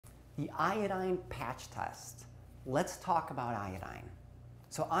The iodine patch test. Let's talk about iodine.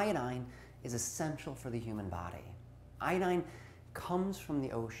 So iodine is essential for the human body. Iodine comes from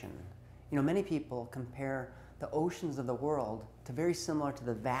the ocean. You know, many people compare the oceans of the world to very similar to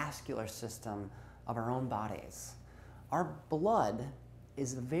the vascular system of our own bodies. Our blood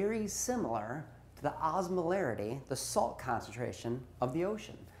is very similar to the osmolarity, the salt concentration of the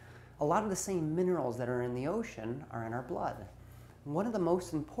ocean. A lot of the same minerals that are in the ocean are in our blood. One of the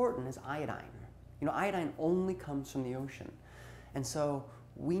most important is iodine. You know, iodine only comes from the ocean. And so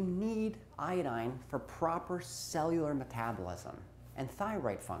we need iodine for proper cellular metabolism and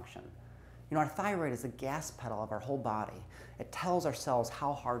thyroid function. You know, our thyroid is the gas pedal of our whole body. It tells our cells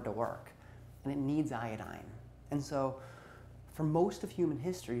how hard to work, and it needs iodine. And so for most of human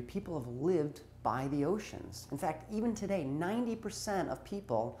history, people have lived by the oceans. In fact, even today, 90% of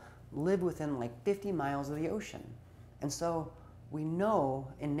people live within like 50 miles of the ocean. And so we know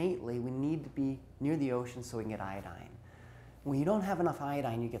innately we need to be near the ocean so we can get iodine. When you don't have enough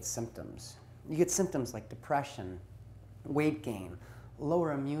iodine, you get symptoms. You get symptoms like depression, weight gain,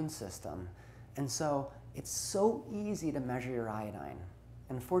 lower immune system. And so it's so easy to measure your iodine.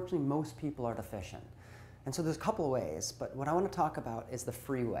 And unfortunately, most people are deficient. And so there's a couple of ways, but what I want to talk about is the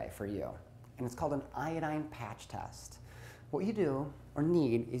free way for you. And it's called an iodine patch test. What you do or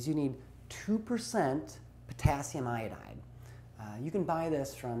need is you need 2% potassium iodide. You can buy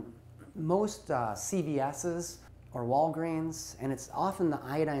this from most CVS's or Walgreens, and it's often the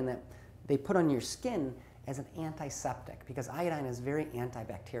iodine that they put on your skin as an antiseptic because iodine is very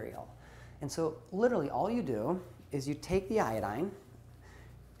antibacterial. And so literally all you do is you take the iodine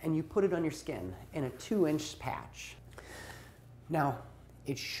and you put it on your skin in a 2-inch patch. Now,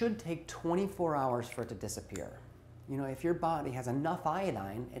 it should take 24 hours for it to disappear. You know, if your body has enough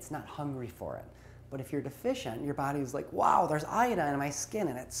iodine, it's not hungry for it. But if you're deficient, your body's like, wow, there's iodine in my skin,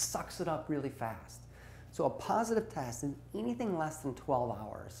 and it sucks it up really fast. So a positive test is anything less than 12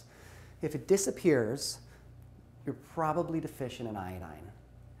 hours. If it disappears, you're probably deficient in iodine.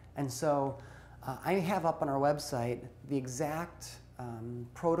 And so I have up on our website the exact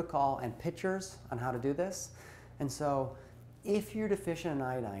protocol and pictures on how to do this. And so if you're deficient in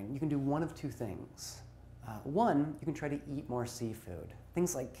iodine, you can do one of two things. One, you can try to eat more seafood.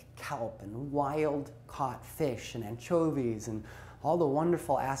 Things like kelp and wild caught fish and anchovies and all the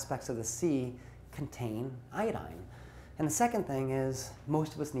wonderful aspects of the sea contain iodine. And the second thing is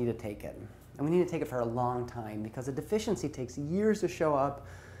most of us need to take it. And we need to take it for a long time because a deficiency takes years to show up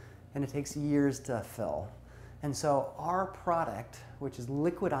and it takes years to fill. And so our product, which is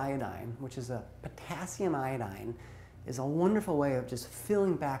liquid iodine, which is a potassium iodine, is a wonderful way of just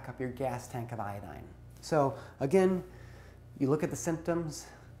filling back up your gas tank of iodine. So again, you look at the symptoms,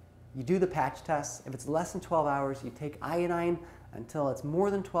 you do the patch test. If it's less than 12 hours, you take iodine until it's more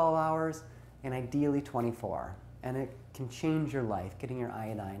than 12 hours and ideally 24. And it can change your life, getting your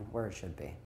iodine where it should be.